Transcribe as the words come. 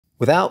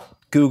Without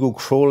Google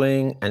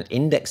crawling and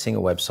indexing a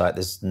website,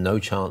 there's no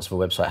chance of a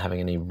website having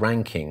any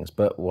rankings.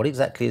 But what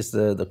exactly is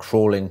the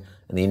crawling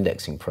and the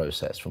indexing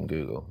process from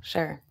Google?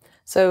 Sure.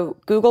 So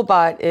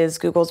Googlebot is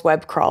Google's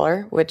web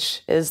crawler,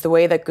 which is the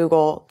way that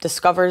Google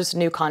discovers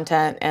new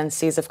content and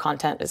sees if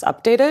content is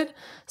updated.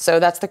 So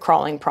that's the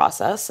crawling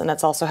process. And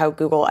that's also how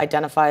Google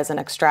identifies and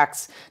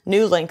extracts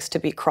new links to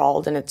be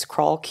crawled in its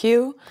crawl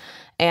queue.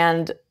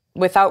 And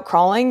without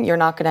crawling, you're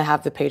not going to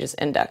have the pages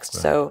indexed.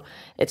 Right. So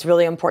it's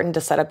really important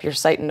to set up your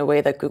site in a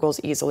way that Google's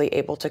easily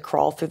able to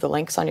crawl through the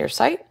links on your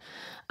site.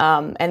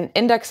 And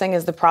indexing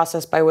is the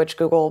process by which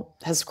Google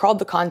has crawled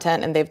the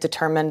content and they've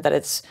determined that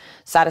it's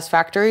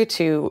satisfactory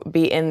to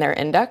be in their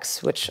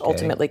index, which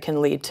ultimately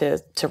can lead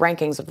to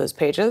rankings of those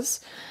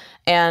pages.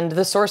 And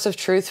the source of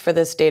truth for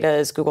this data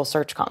is Google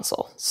Search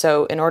Console.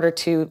 So in order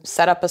to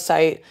set up a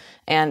site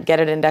and get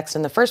it indexed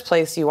in the first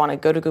place, you want to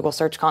go to Google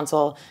Search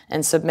Console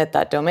and submit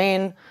that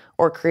domain,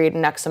 or create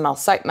an XML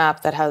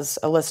sitemap that has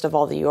a list of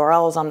all the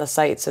URLs on the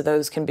site, so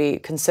those can be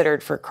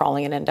considered for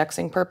crawling and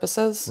indexing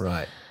purposes.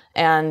 Right.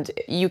 And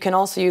you can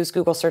also use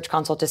Google Search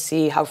Console to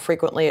see how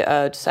frequently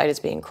a site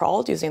is being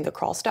crawled using the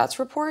crawl stats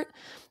report.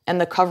 And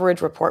the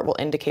coverage report will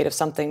indicate if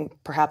something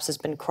perhaps has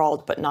been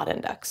crawled but not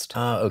indexed.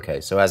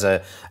 Okay. So as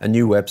a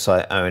new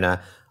website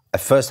owner, I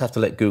first have to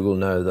let Google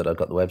know that I've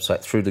got the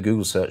website through the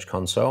Google Search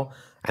Console,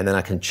 and then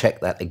I can check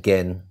that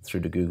again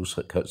through the Google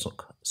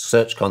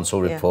Search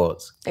Console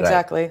reports. Yeah,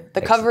 exactly.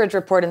 The coverage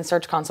report in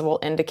Search Console will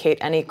indicate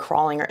any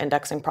crawling or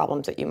indexing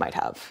problems that you might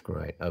have.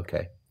 Great.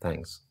 Okay.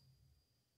 Thanks.